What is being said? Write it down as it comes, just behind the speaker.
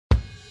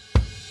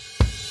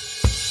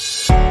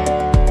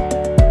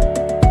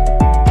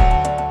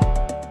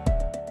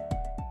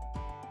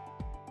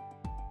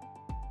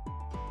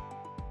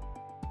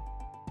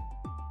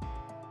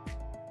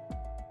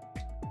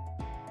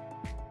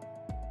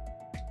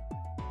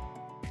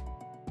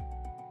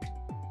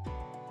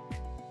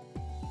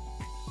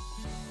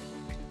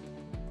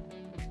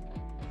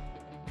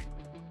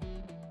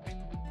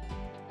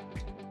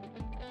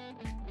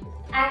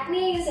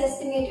Acne is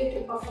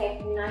estimated to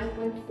affect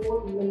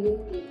 9.4 million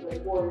people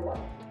worldwide.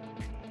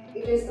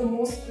 It is the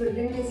most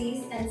prevalent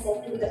disease and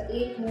said to be the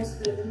 8th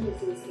most prevalent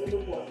disease in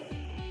the world.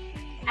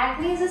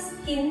 Acne is a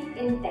skin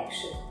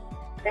infection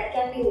that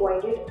can be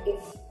avoided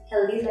if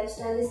healthy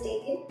lifestyle is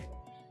taken.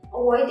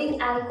 Avoiding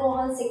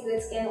alcohol,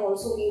 cigarettes can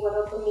also be one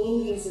of the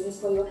main reasons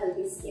for your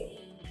healthy skin.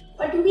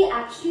 But do we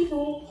actually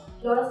know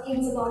a lot of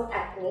things about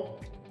acne?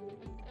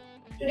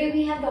 Today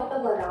we have Dr.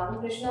 Gaurang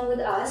Krishna with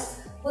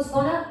us, who's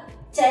gonna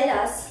tell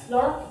us a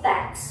lot of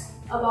facts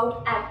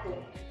about acne,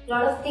 a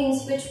lot of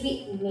things which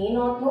we may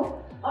not know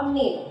or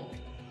may know.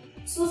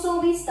 So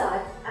we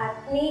start.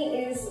 Acne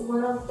is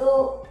one of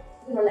the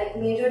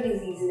major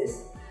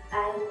diseases,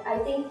 and I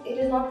think it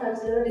is not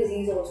considered a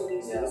disease also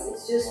these days. Yeah.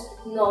 It's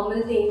just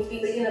normal things.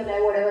 People can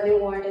apply whatever they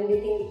want and they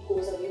think it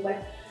goes away.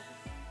 But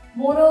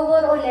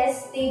moreover or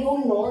less, they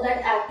don't know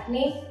that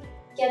acne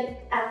can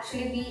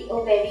actually be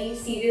a very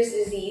serious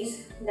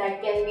disease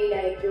that can be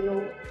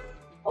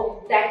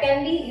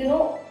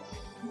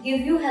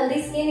give you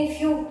healthy skin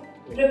if you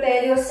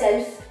repair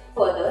yourself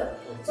further.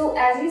 So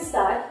as we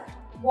start,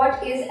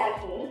 what is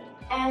acne,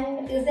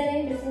 and is there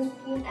any difference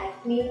between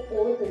acne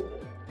or pimple?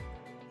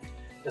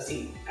 Now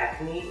see,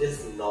 acne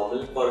is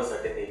normal for a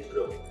certain age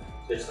group.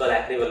 So it's called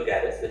acne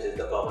vulgaris, which is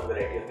the common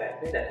variety of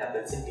acne that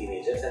happens in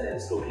teenagers, and that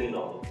is totally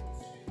normal.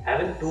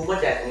 Having too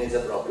much acne is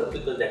a problem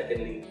because that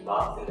can leave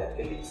marks and that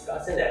can leave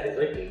scars, and that is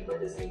why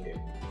treatment is needed.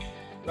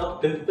 Now,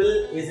 pimple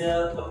is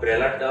an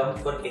umbrella term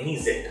for any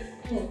zit.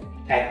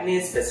 Acne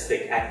is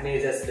specific. Acne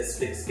is a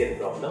specific skin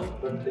problem,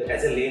 but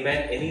as a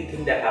layman,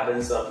 anything that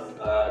happens on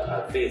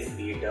our face,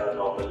 be it a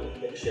normal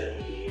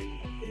infection, be it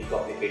any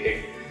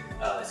complicated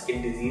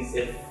skin disease,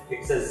 if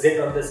it's a zit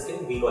on the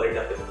skin, we call it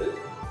a pimple.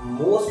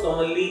 Most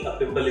commonly, a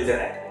pimple is an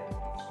acne.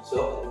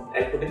 So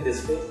I'll put it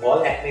this way: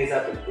 all acne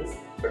are pimples,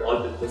 but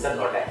all pimples are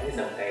not acne.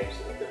 Sometimes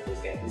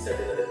pimples can be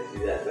certain other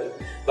diseases as well.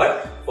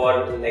 But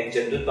for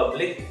general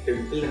public,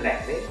 pimple and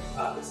acne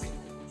are the same.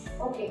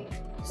 Okay.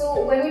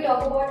 So when we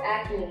talk about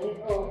acne,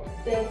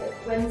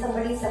 when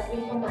somebody is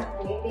suffering from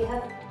acne, they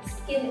have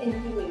skin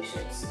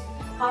inflammations.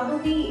 How do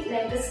we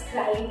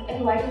describe,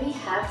 and why do we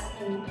have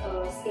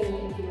skin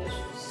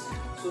inflammations?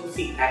 So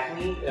see,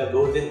 acne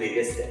goes in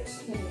various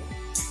steps.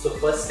 So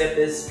first step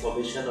is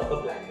formation of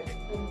a blackhead,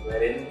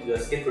 wherein your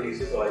skin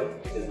produces oil,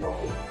 which is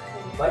normal.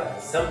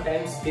 But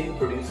sometimes skin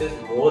produces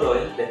more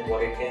oil than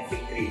what it can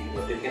secrete,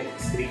 what it can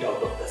excrete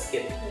out of the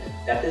skin.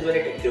 That is when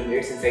it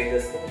accumulates inside the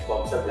skin,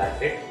 forms a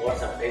blackhead or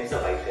sometimes a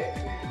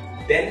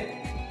whitehead.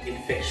 Then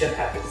infection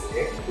happens in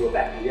it to a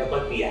bacteria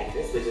called P.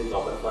 acnes, which is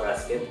normal for our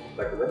skin.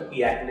 But when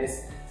P.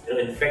 acnes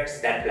infects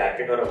that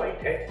blackhead or a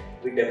whitehead,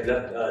 we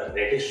develop a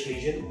reddish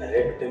lesion, a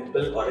red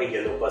pimple, or a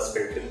yellow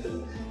pus-filled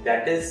pimple.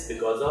 That is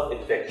because of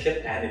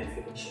infection and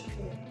inflammation.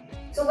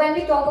 So when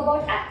we talk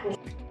about acne,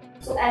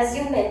 so as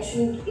you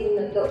mentioned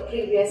in the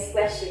previous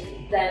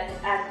question that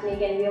acne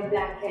can be a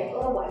blackhead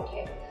or a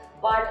whitehead,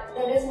 but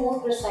there is more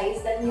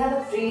precise that we have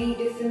a really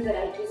different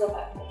varieties of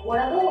acne. What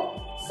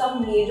are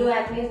some major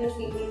acne which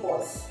people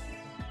cause,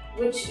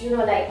 which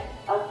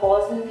are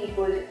caused in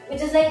people,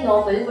 which is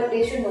normal, but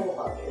they should know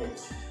about it?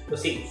 So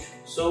see,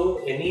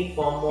 so any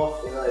form of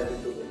as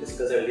we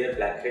discussed earlier,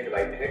 blackhead,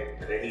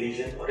 whitehead, red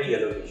lesion, or a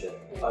yellow lesion,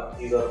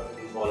 these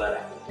all are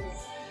acne.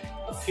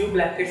 A few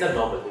blackheads are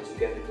normal, which you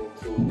can remove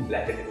through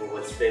blackhead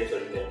removal strips, or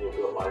you can go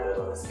to a parlor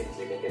or a skin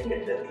clinic and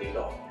get them cleaned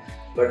off.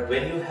 But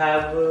when you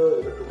have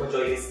too much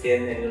oily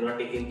skin and you're not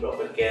taking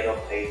proper care of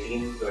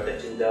hygiene, you're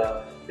touching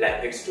the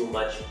blackheads too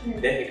much,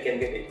 then it can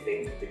get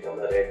inflamed, become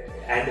a red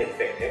and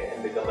infected,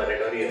 and become a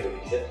red or yellow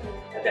lesion.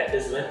 And that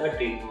is when a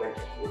treatment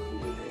would be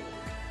needed.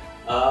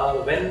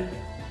 When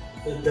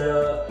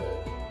the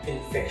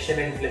infection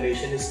and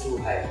inflammation is too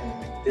high,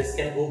 this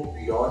can go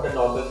beyond a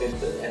normal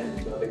pimple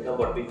and become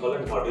what we call a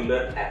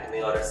nodular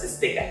acne or a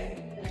cystic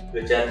acne,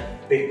 which are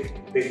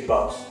big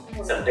bumps,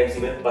 sometimes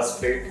even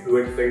pus-filled,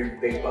 fluid-filled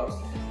big bumps.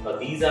 Now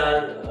these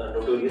are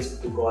notorious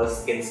to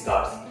cause skin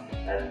scars,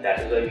 and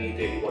that is why we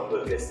really want to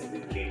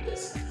aggressively treat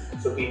this.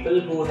 So people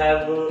who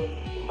have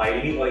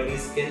mildly oily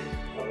skin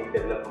will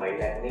develop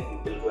mild acne.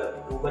 People who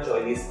have too much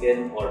oily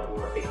skin or do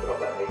not take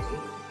proper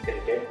hygiene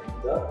can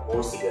get the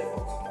more severe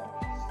forms.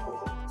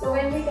 So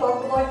when we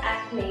talk about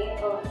acne,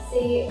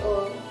 say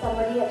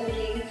somebody has a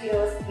really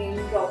clear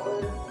skin,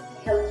 proper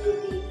health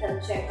routine,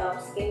 health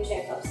checkups, skin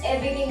checkups,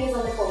 everything is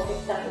on the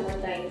perfect time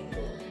on time.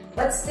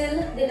 But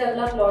still they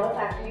develop a lot of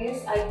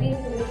acne. I think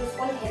it is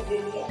called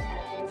hereditary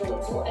acne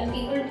also. And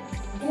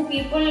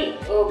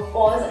people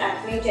cause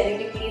acne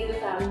genetically if the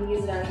family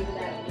is running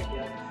with acne?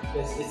 Yeah.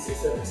 Yes,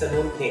 it's a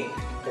known thing.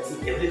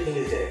 Everything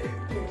is genetic.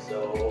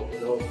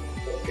 So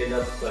in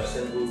a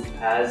person who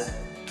has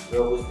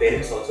whose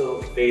parents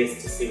also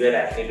faced severe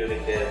acne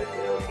during their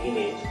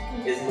teenage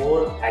is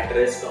more at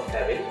risk of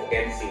having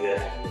again severe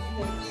acne.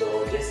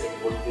 So yes, it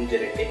would be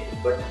genetic,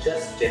 but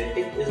just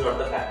genetic is not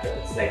the factor.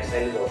 It's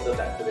lifestyle is also a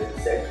factor. As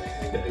you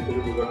said, the people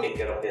who do not take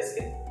care of their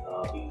skin,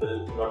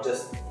 people not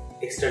just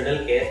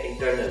external care,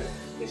 internal.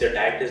 If your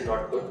diet is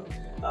not good,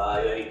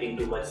 you're eating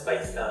too much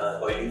spice,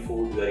 oily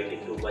food, you're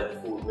eating too much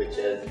food which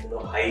has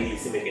high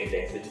glycemic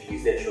index, which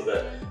releases their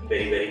sugar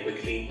very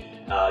quickly.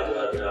 You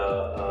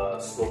are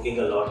smoking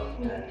a lot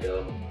and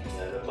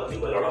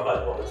consume a lot of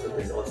alcohol, so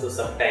this also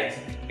sometimes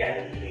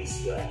can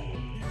increase your acne.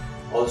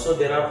 Also,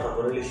 there are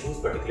hormonal issues,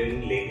 particularly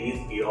in ladies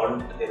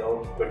beyond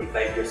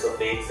 25 years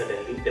of age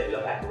suddenly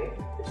develop acne,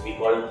 which we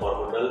call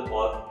hormonal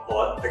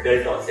or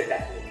adult onset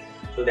acne.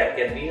 So that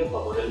can be a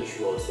hormonal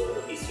issue also.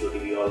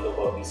 PCOD, we all know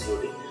about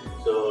PCOD.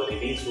 So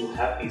ladies who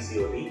have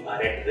PCOD are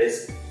at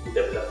risk to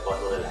develop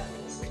hormonal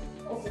acne.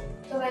 Okay.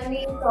 So when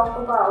we talk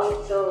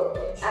about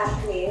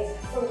acne,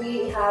 so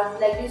we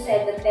have, like you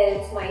said, the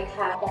parents might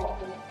have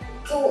acne.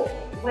 So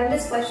when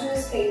this question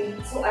is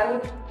framed, so I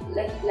would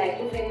like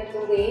to frame it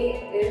the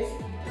way is,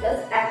 does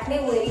acne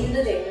vary in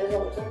the genders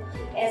also?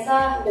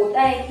 ऐसा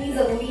होता है कि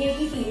जरूरी है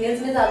कि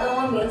females में ज़्यादा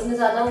हो, मेल्स में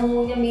ज़्यादा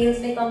हो या मेल्स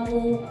में कम हो,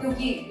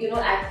 क्योंकि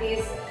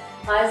acne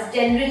has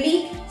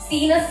generally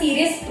seen a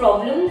serious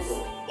problems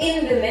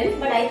in women,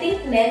 but I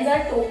think men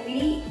are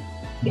totally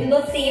in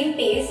the same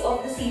pace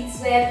of the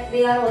seats where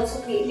they are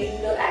also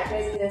creating the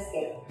acne in their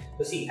skin.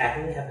 So see,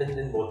 acne happens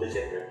in both the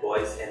genders,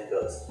 boys and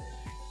girls.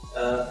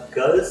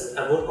 Girls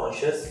are more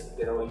conscious,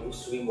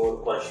 used to be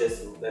more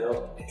conscious,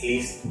 at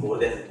least more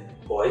than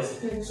boys.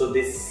 So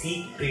they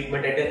seek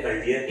treatment at an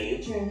earlier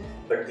age.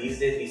 But these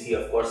days we see,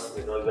 of course,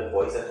 even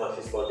boys are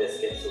conscious about their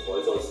skin, so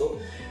boys also.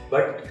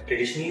 But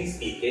traditionally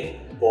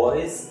speaking,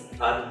 boys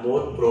are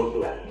more prone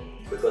to acne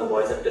because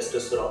boys have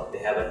testosterone, they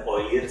have an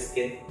oilier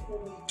skin,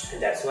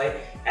 and that's why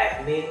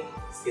acne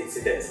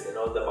incidence, the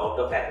amount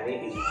of acne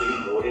is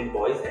usually more in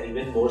boys and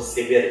even more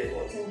severe in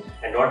boys.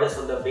 And not just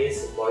on the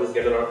face, boys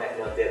get a lot of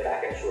acne on their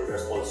back and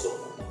shoulders also,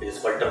 which is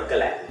called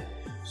truncal acne.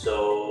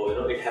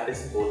 So, it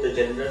happens in both the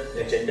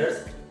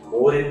genders,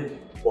 more in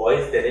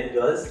boys than in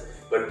girls,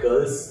 but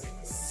girls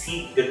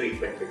seek the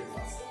treatment pretty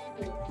faster.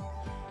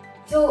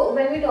 So,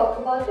 when we talk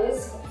about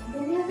this,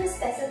 do we have a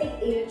specific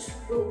age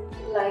group,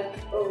 like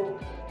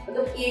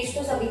the age to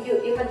sabhi ki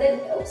hoti hai, but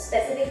then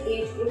specific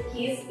age group,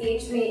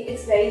 age mein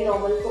it's very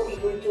normal for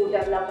people to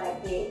develop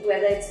acne,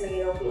 whether it's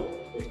male or female.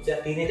 It's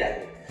a teenage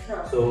acne.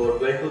 So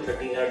 12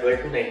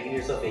 to 19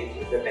 years of age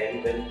is the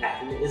time when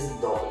acne is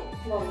normal.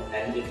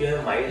 And if you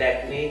have mild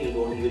acne, you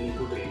don't even need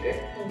to treat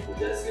it. You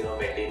just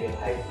maintain your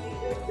hygiene.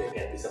 There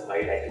can be some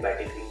mild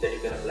antibiotic creams that you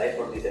can apply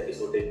for this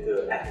episodic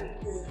acne.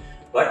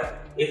 But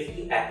if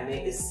the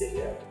acne is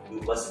severe,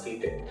 you must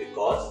treat it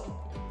because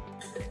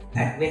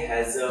acne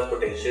has a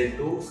potential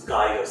to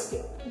scar your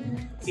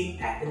skin. See,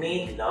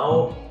 acne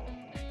now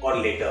or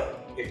later,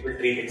 it will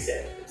treat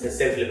itself. It's a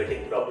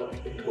self-limiting problem.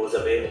 It goes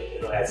away,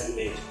 as you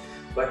age.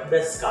 But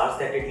the scars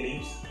that it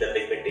leaves, the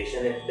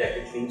pigmentation that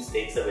it leaves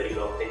takes a very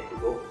long time to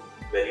go,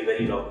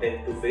 very long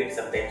time to fade.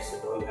 Sometimes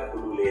you have to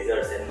do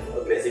lasers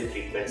and aggressive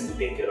treatments to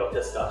take care of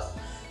the scars.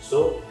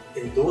 So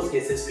in those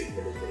cases,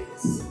 treatment is very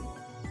necessary.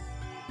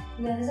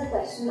 There is a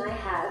question I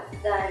have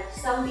that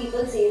some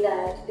people say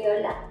that they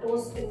are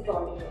lactose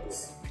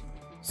intolerant.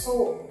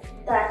 So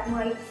that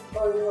might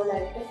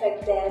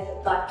affect their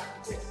gut.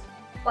 Yes.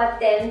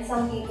 But then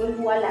some people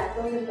who are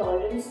lactose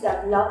intolerant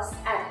develops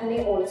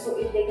acne also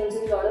if they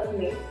consume a lot of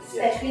milk,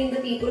 especially in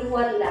the people who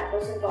are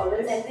lactose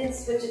intolerant and then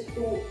switch it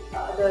to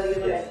other,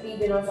 like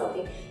vegan or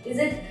something. Is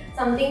it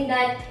something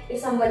that if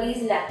somebody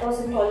is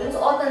lactose intolerant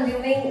or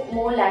consuming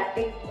more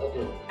lactic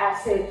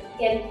acid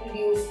can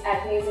produce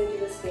acne into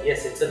the skin?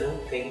 Yes, it's a new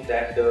thing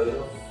that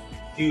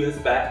few years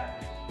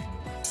back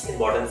in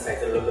modern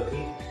science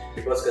allopathy,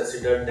 it was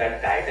considered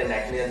that diet and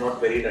acne are not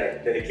very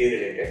directly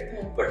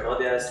related, but now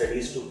there are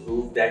studies to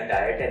prove that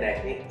diet and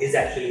acne is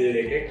actually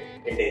related,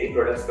 and dairy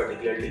products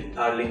particularly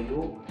are linked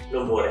to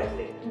more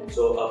acne.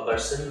 So a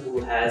person who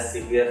has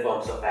severe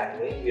forms of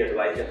acne, we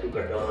advise them to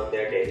cut down on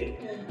their dairy,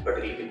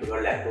 particularly people who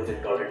are lactose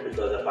intolerant,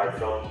 because apart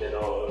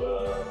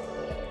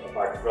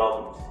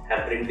from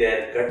hampering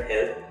their gut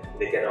health,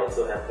 they can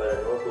also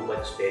hamper, too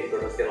much dairy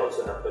products can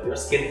also hamper your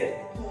skin health.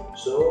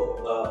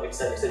 So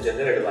it's a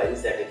general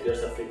advice that if you're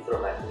suffering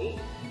from acne,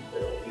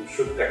 you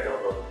should cut down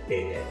on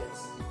dairy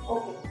items.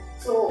 Okay.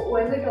 So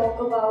when we talk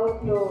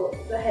about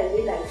the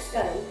healthy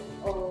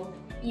lifestyle,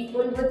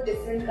 people with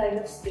different kind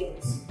of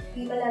skins.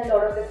 People have a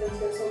lot of different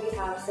skins. So we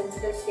have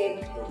sensitive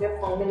skin, we have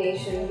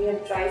combination, we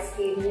have dry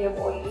skin, we have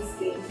oily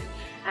skin,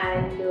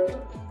 and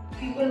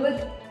people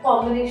with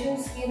combination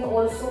skin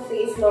also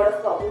face a lot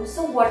of problems.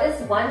 So what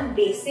is one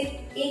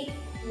basic,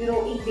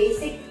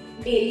 basic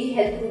daily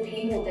health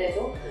routine होता है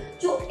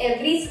जो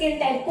every skin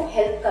type को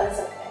help कर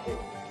सकता है?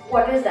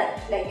 What is that?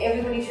 Like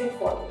everybody should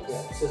follow.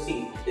 So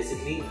see,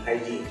 basically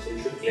hygiene. So you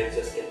should cleanse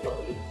your skin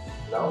properly.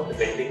 Now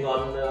depending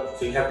on,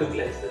 so you have to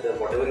cleanse.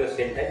 Whatever your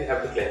skin type, you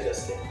have to cleanse your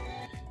skin.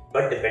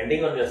 But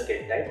depending on your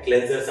skin type,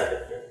 cleansers are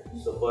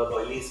different. So for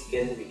oily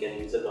skin, we can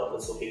use a normal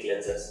soapy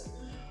cleansers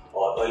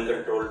or oil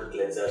controlled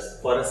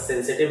cleansers. For a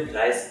sensitive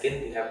dry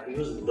skin, we have to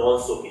use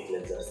non-soapy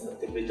cleansers,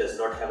 something which does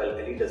not have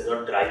alkali, does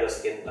not dry your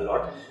skin a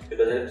lot,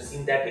 because I have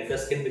seen that if your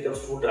skin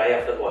becomes too dry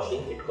after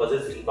washing, it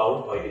causes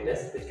rebound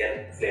oiliness which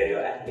can flare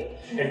your acne,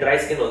 and dry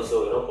skin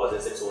also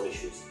causes its own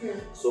issues.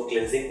 So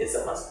cleansing is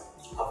a must.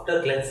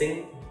 After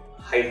cleansing,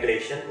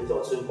 hydration is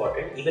also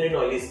important, even in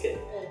oily skin.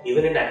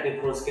 Even in acne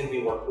prone skin,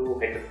 we want to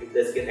keep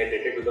the skin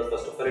hydrated because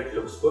first of all it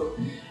looks good,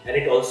 and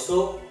it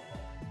also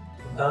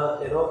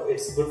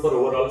it's good for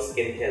overall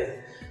skin health.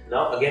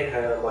 Now again,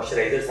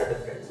 moisturizers are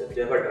different. So if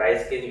you have a dry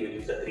skin, you will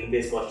use a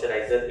cream-based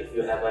moisturizer. If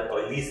you have an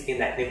oily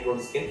skin, acne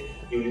prone skin,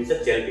 you will use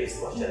a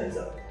gel-based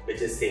moisturizer,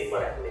 which is safe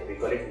for acne. We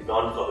call it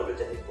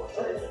non-comedogenic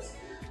moisturizers.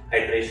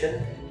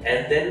 Hydration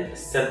and then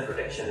sun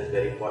protection is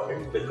very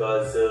important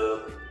because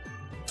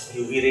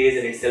UV rays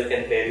in itself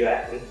can flare your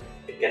acne.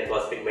 It can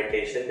cause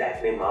pigmentation. The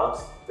acne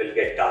marks will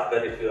get darker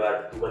if you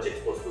are too much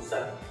exposed to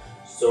sun.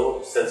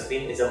 So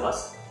sunscreen is a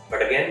must.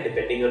 But again,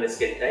 depending on the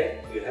skin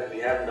type, we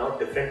have now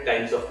different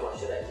kinds of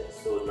moisturizers.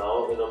 So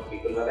now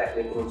people who have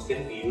acne prone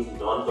skin, we use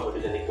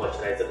non-comedogenic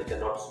moisturizers which are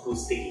not too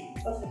sticky.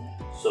 Okay.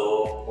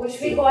 So which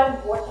we call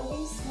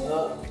water-based?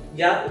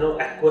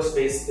 aqueous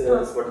based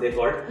is what they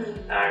call,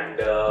 and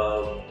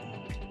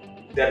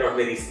they are not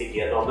very sticky.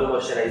 A normal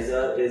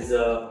moisturizer is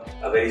a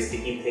very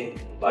sticky thing,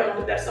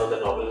 but that's how the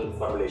normal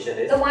formulation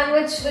is. The one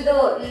which with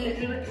a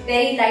little bit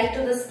very light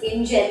to the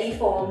skin, jelly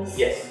forms.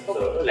 Yes,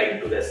 so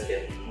light to the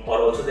skin. Or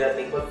also there are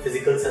things called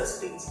physical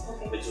sunscreens,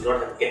 which do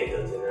not have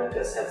chemicals,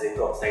 just have zinc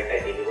oxide,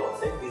 titanium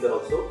oxide. These are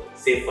also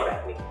safe for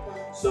acne.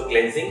 So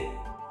cleansing,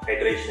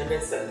 hydration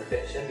and sun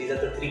protection, these are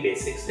the three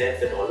basic steps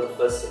that all of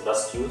us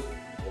must use.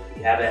 If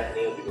we have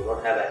acne or we do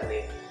not have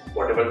acne,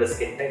 whatever the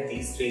skin type,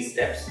 these three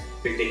steps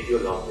will take you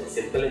a long way.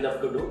 Simple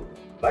enough to do,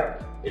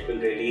 but it will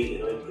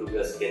really improve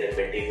your skin and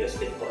maintain your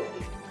skin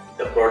quality.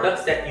 The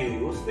products that you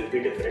use will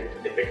be different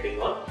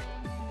depending on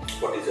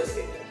what is your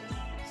skin type.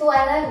 So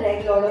as I've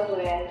read a lot of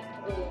where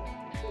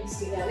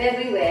Instagram,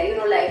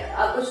 everywhere, like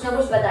कुछ ना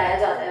कुछ बताया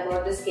जाता है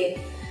about the skin,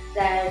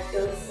 that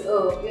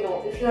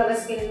if you have a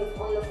skin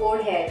on the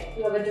forehead,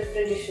 you have a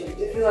different issue.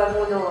 If you have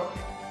on a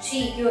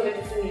cheek, you have a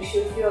different issue.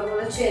 If you have on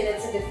a chin,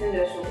 it's a different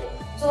issue.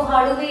 So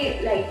how do we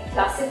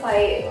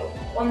classify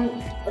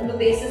on the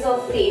basis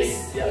of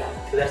face? Yeah.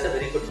 So that's a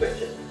very good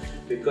question,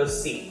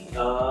 because see,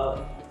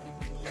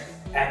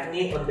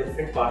 acne on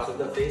different parts of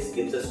the face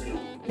gives us clue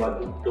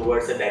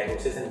towards the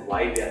diagnosis and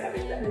why we are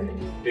having that.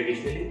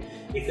 Traditionally,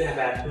 if you have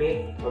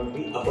acne on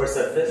the upper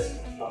surface,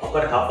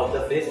 upper half of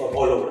the face or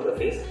all over the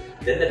face,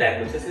 then the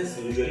diagnosis is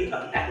usually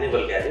acne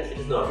vulgaris, which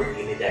is normal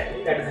teenage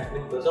acne that is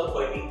happening because of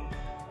oily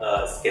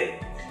skin.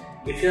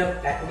 If you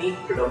have acne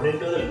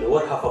predominantly on the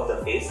lower half of the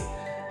face,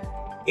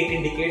 it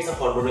indicates a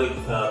hormonal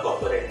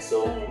component.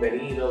 So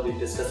many, we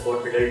discussed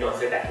about adult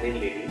onset acne in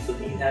ladies. So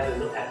these have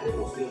acne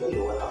mostly on the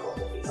lower half of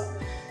the face.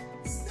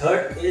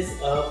 Third is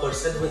a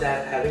person who is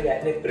having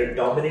acne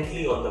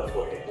predominantly on the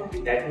forehead.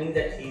 That means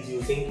that he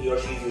or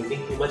she is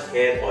using too much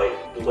hair oil,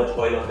 too much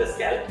oil on the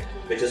scalp,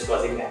 which is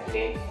causing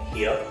acne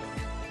here.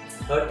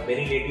 Third,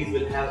 many ladies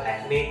will have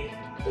acne,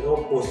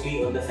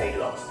 mostly on the side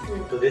locks.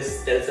 So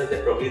this tells us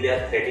that probably they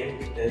are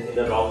threading in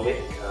the wrong way.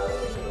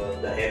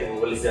 The hair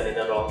removal is done in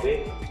the wrong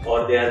way,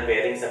 or they are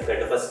wearing some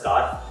kind of a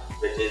scarf,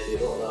 which is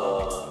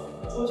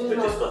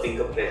causing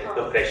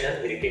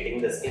compression,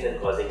 irritating the skin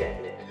and causing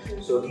acne.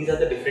 So these are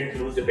the different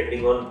clues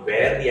depending on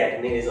where the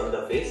acne is on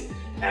the face,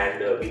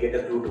 and we get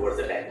a clue towards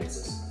the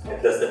diagnosis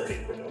and thus the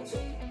treatment also.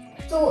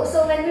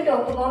 So when we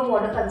talk about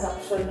water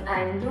consumption,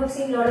 and you have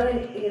seen a lot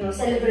of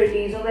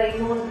celebrities or very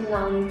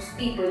known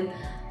people,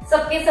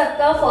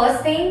 सबका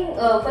first thing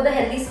for the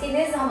healthy skin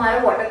is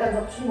हमारा water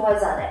consumption बहुत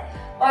ज़्यादा है.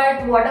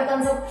 But water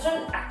consumption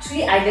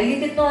actually ideally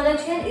कितना होना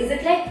चाहिए? Is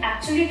it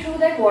actually true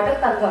that water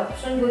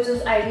consumption, which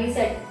is ideally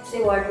said,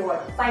 say what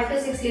 5 to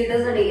 6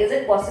 liters a day, is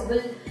it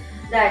possible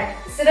that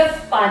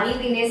सिर्फ पानी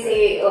पीने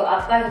से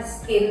आपका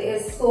skin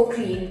is so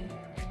clean?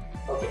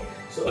 Okay.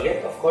 So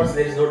again, of course,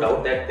 there is no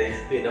doubt that there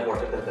should be enough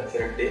water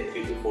consumption a day,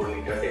 3 to 4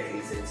 liters at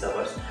least in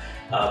summers,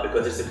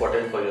 because it's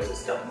important for your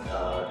system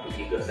to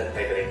keep yourself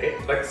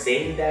hydrated. But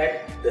saying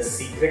that the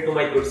secret to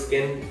my good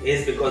skin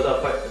is because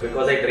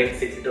I drink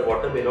 6 liters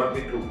water may not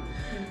be true,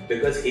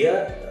 because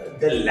here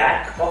the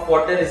lack of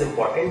water is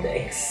important. The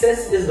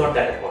excess is not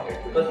that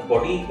important, because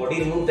body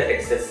removes that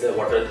excess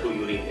water through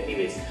urine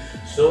anyways.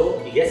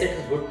 So yes, it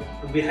is good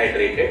to be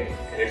hydrated,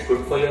 and it's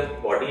good for your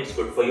body, it's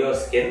good for your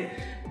skin.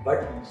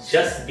 But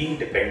just being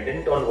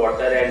dependent on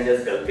water and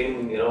just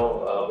gulping,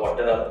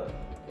 water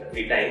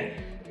every time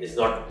is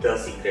not the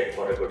secret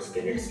for a good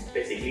skin. It's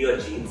basically your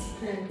genes.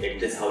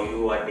 It is how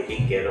you are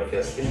taking care of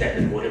your skin that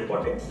is more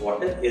important.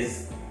 Water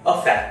is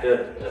a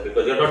factor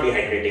because you're not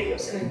dehydrating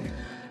yourself.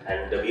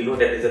 And we know that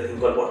there is a thing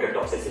called water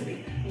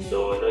toxicity.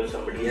 So if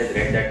somebody has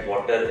read that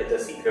water is the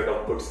secret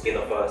of good skin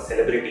of a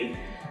celebrity,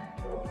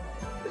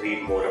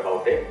 read more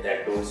about it,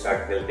 and don't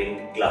start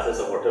gulping glasses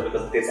of water,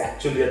 because there's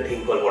actually a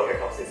thing called water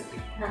toxicity.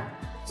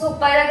 So,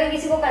 पर अगर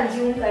किसी को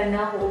consume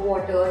करना हो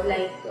water,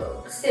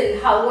 still,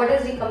 what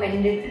is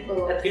recommended?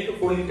 3 to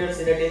 4 liters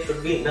in a day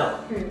should be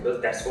enough,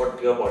 because that's what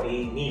your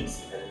body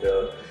needs, and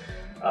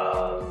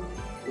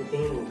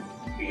anything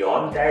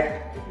beyond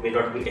that may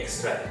not be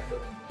extra helpful.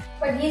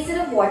 But ये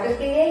सिर्फ water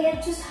के लिए या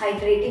just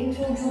hydrating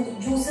through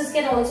juices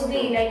can also be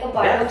like a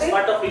part of it? Yeah, it's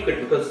part of liquid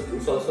because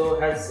juice also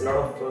has a lot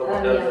of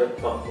water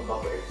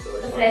components. So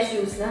it's fresh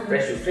juice, na?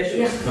 Fresh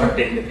juice, not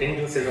tin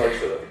juice is all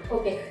sugar.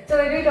 Okay, so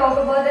when we talk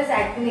about this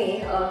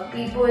acne,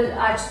 people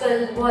आजकल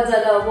बहुत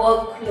ज़्यादा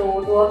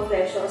workload, work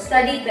pressure,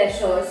 study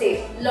pressure, say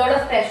lot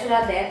of pressure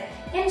are there.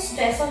 Can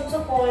stress also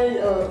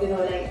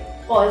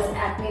cause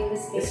acne in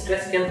this case?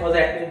 Stress can cause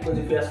acne because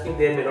if you ask me,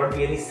 there may not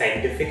be any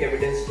scientific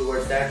evidence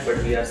towards that,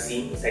 but we are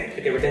seeing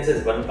scientific evidence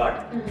is one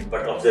part,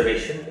 but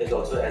observation is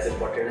also as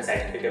important as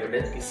scientific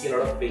evidence. We see a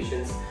lot of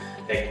patients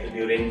like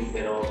during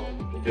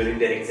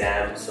their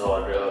exams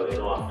or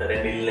after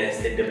an illness,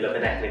 they develop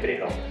an acne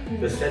breakout.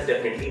 So stress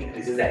definitely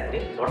increases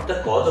acne, not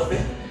the cause of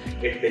it.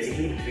 It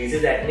basically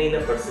increases acne in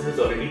a person who is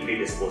already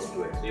predisposed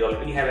to it. So you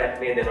already have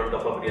acne and then on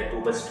top of it you have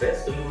too much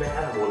stress, so you may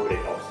have more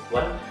breakouts.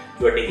 One,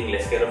 you are taking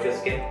less care of your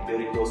skin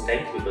during those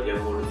times because you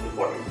have more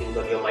important things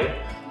on your mind.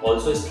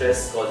 Also,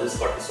 stress causes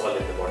cortisol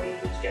in the body,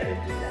 which can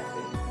increase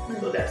acne.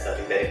 So that's a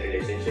direct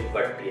relationship.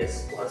 But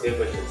yes, to answer your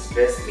question,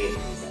 stress may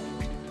increase acne.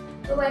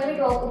 So when we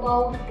talk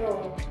about,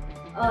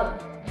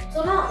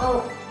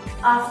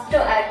 after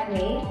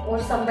acne or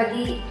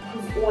somebody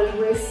who's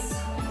always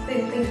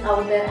pimping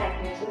out their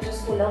acne, which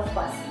is full of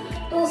pus,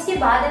 तो उसके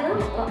बाद है ना,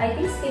 I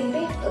think skin पे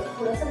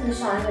थोड़ा सा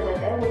निशान रह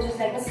जाता है, which is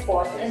like a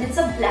spot and it's a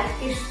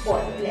blackish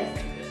spot left.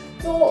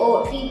 So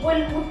people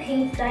who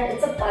think that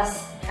it's a pus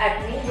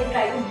acne, they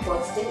try to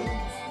burst it,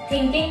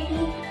 thinking कि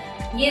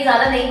ये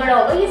ज़्यादा नहीं बड़ा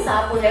होगा, ये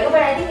साफ हो जाएगा,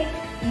 but I think it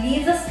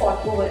leaves a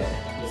spot over it.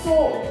 So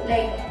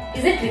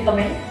is it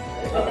recommended?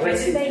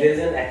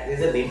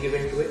 There's a name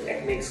given to it,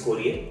 acne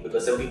excoriate,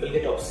 because some people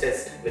get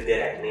obsessed with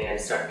their acne and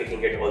start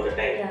picking it all the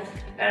time,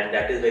 and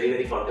that is very,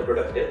 very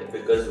counterproductive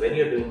because when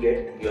you're doing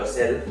it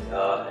yourself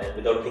and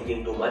without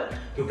thinking too much,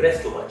 you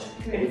press too much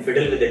and you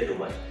fiddle with it too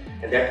much,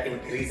 and that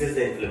increases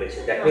the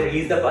inflammation. That may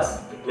release the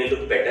pus, it may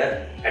look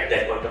better at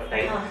that point of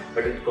time,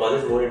 but it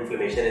causes more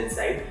inflammation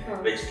inside,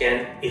 which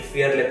can, if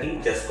we are lucky,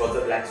 just cause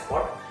a black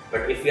spot.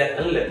 But if we are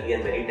unlucky,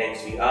 and many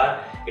times we are,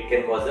 it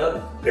can cause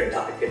a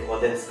gadha, it can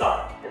cause a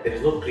scar. And there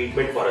is no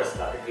treatment for a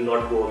scar. It will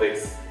not go away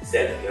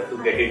itself. You have to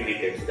get it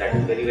treated. So that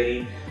is very,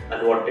 very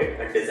unwanted,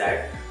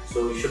 undesired.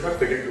 So you should not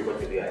fiddle too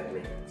much with your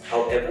acne.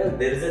 However,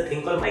 there is a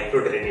thing called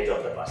micro drainage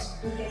of the pus.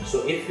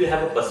 So if you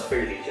have a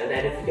pus-filled lesion,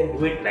 and if you can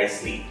do it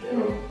nicely,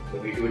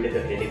 we do it in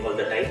the clinic all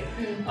the time,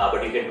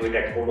 but you can do it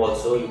at home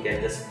also. You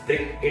can just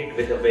prick it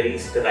with a very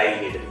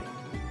sterile needle.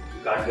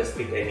 You can't just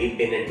pick any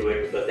pin into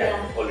it because that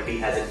already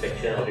has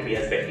infection, already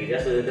has bacteria.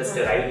 So with a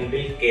sterile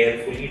needle,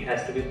 carefully it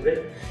has to be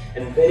pricked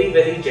and very,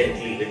 very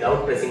gently,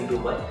 without pressing too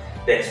much.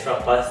 The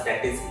extra pus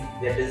that can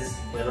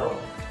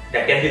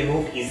be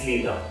removed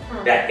easily now.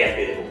 That can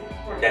be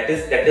removed. That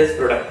is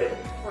productive.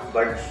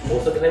 But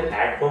most of the time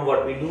at home,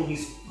 what we do, we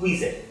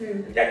squeeze it.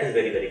 That is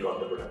very, very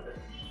counterproductive.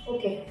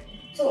 Okay.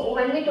 So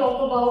when we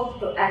talk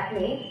about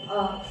acne,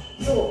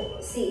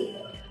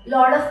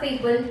 lot of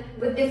people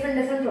with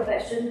different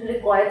professions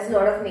requires a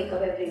lot of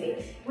makeup every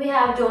day. We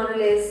have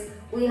journalists,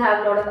 we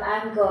have a lot of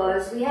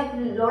anchors, we have a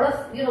lot of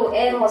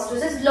air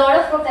hostesses, lot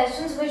of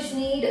professions which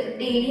need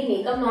daily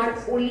makeup, not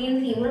only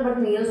in female but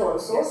males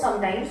also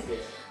sometimes.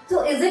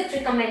 So is it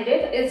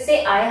recommended if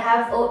say I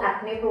have a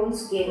acne prone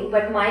skin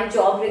but my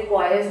job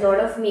requires a lot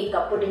of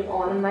makeup putting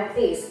on my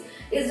face?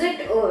 Is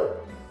it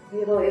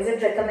is it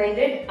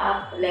recommended?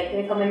 आप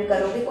recommend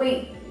करोगे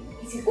कोई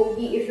किसी को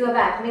कि if you have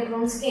acne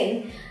prone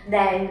skin,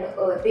 then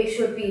they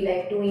should be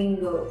doing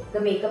the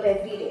makeup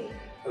every day?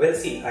 Well,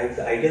 see,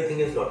 the ideal thing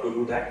is not to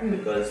do that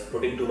because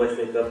putting too much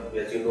makeup,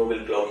 as you know,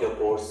 will clog your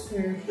pores,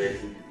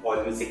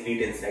 oil will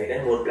secrete inside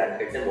and more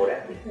blackheads and more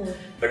acne.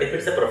 But if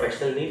it's a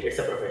professional need, it's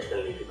a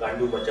professional need. You can't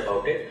do much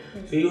about it.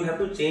 So you have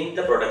to change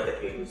the product that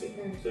you're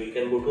using. So you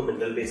can go to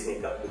mineral-based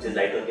makeup, which is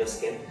light on your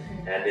skin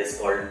and is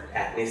called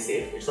acne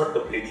safe. It's not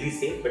completely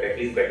safe, but at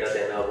least better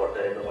than a water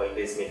and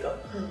oil-based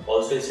makeup.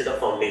 Also, instead of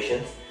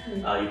foundations,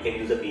 you can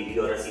use a BB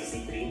or a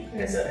CC cream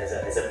as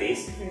a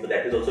base. So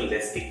that is also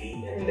less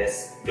sticky and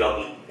less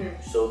cloggy.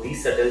 So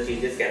these subtle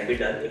changes can be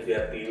done if you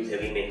have to use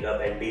heavy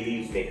makeup and daily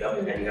use makeup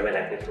and you have an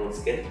acne prone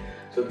skin.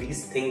 So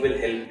these things will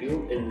help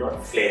you in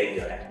not flaring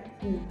your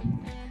acne.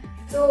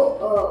 So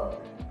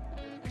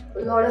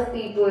a lot of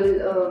people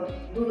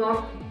do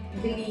not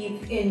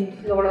believe in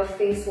lot of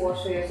face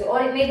washes,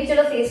 और maybe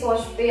चलो face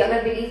wash पे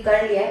अगर believe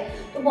कर लिया है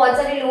तो बहुत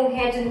सारे लोग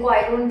हैं जिनको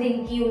I don't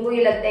think कि उनको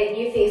ये लगता है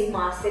कि ये face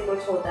mask से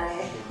कुछ होता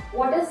है.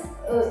 What is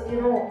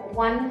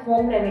one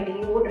home remedy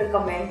you would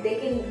recommend? They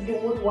can do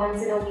it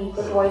once in a week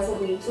or twice a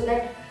week, so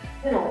that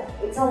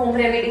it's a home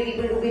remedy.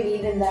 People do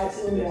believe in that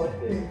even more.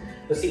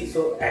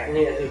 So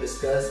acne, as we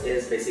discussed,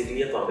 is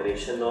basically a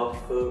combination of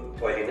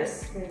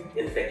oiliness,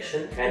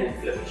 infection, and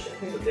inflammation.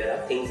 So there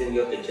are things in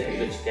your kitchen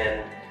which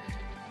can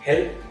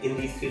help in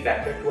these three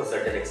factors to a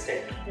certain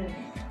extent.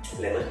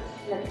 Lemon,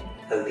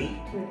 haldi,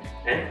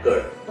 and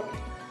curd.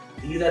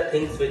 These are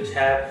things which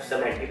have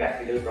some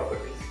antibacterial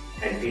properties,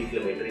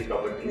 anti-inflammatory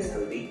properties,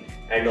 haldi,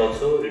 and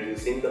also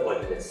reducing the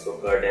oiliness. So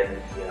curd and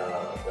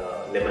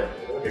the lemon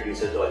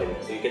reduces the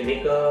oiliness. So you can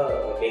make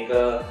a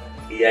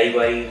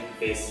DIY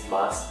face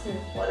mask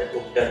or an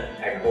upton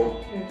at home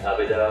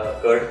with a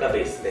curd ka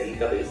base, dahi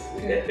ka base.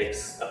 You can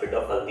mix a bit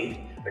of haldi,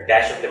 a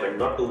dash of lemon,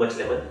 not too much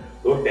lemon.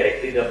 Don't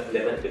directly rub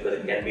lemon because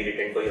it can be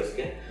irritant for your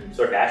skin.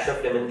 So a dash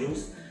of lemon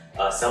juice,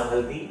 some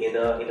haldi in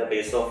a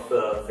base of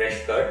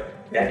fresh curd.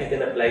 That you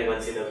can apply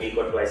once in a week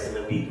or twice in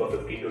a week for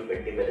 15 to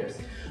 20 minutes.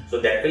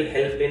 So that will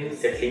help in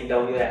settling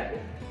down your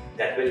acne.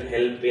 That will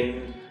help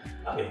in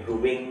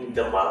improving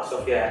the marks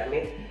of your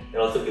acne and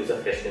also gives a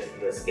freshness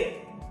to the skin.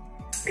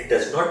 It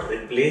does not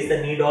replace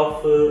the need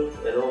of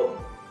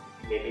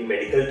maybe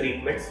medical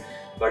treatments,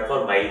 but for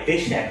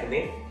mildish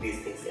acne, these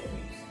things can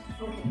be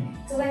used. Okay.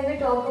 So when we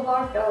talk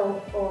about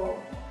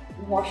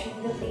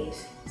washing the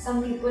face,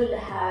 some people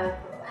have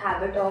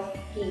habit of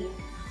कि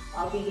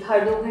अभी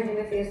हर 2 घंटे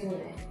में face धोना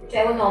है,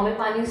 चाहे वो normal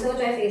पानी से हो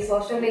चाहे फेस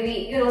वॉश से, may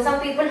be some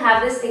people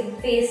have this thing,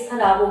 face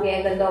खराब हो गया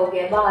है, गंदा हो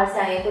गया है, बाहर से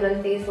आए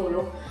तुरंत फेस धो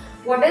लो.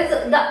 What is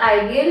the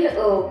ideal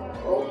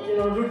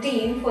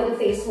routine for the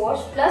face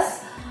wash?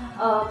 Plus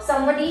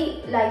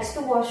somebody likes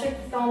to wash it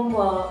from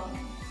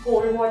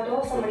cold water,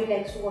 somebody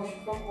likes to wash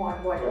it from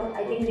hot water.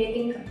 I think they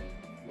think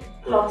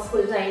clogs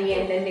खुल जाएंगे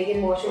and then they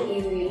can wash it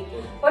easily.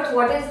 But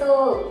what is the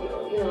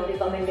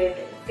recommended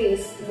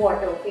face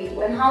water for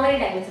you, and how many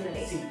times in a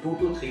day? See, 2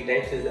 to 3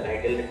 times is the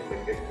ideal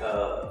recommended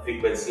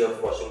frequency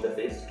of washing the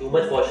face. Too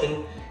much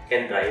washing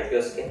can dry up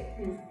your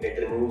skin. It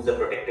removes the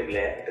protective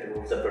layer, it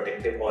removes the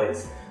protective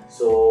oils.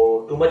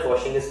 So too much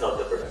washing is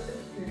counterproductive.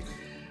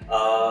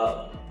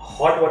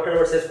 Hot water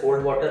versus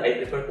cold water, I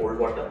prefer cold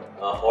water.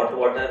 Hot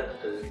water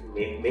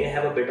may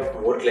have a bit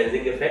of more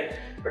cleansing effect,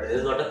 but this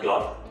is not a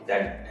cloth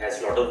that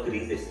has a lot of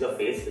grease. This is the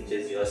face, which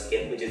is your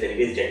skin, which is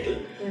anyways gentle.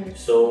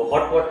 So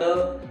hot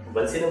water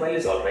once in a while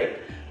is alright,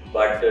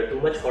 but too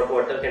much hot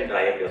water can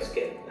dry up your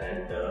skin,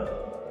 and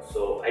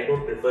so I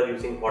don't prefer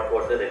using hot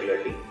water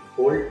regularly.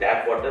 Cold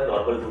tap water,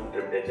 normal room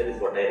temperature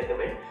is what I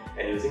recommend,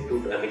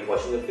 and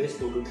washing your face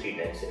 2 to 3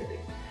 times in a day.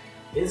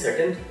 In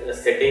certain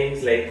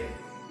settings, like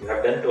you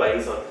have done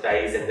twice or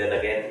thrice, and then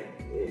again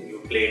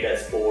you played a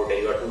sport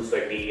and you are too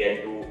sweaty and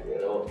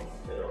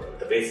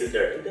the face is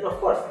dirty, then of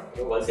course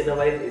once in a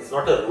while, it's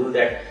not a rule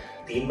that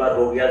 3 baar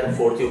ho gaya to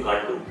 4th you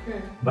can't do,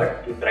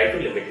 but you try to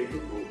limit it to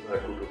 2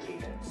 to 3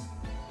 times.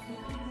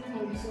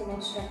 Thank you so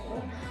much,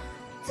 Doctor.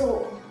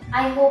 So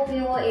I hope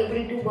we were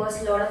able to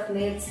burst a lot of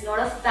myths, a lot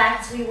of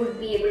facts we would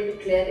be able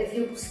to clear. If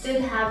you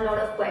still have a lot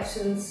of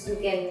questions, you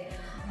can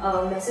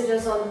message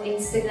us on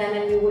Instagram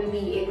and we will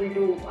be able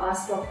to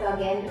ask Doctor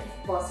again if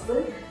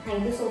possible.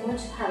 Thank you so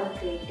much. Have a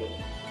great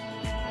day.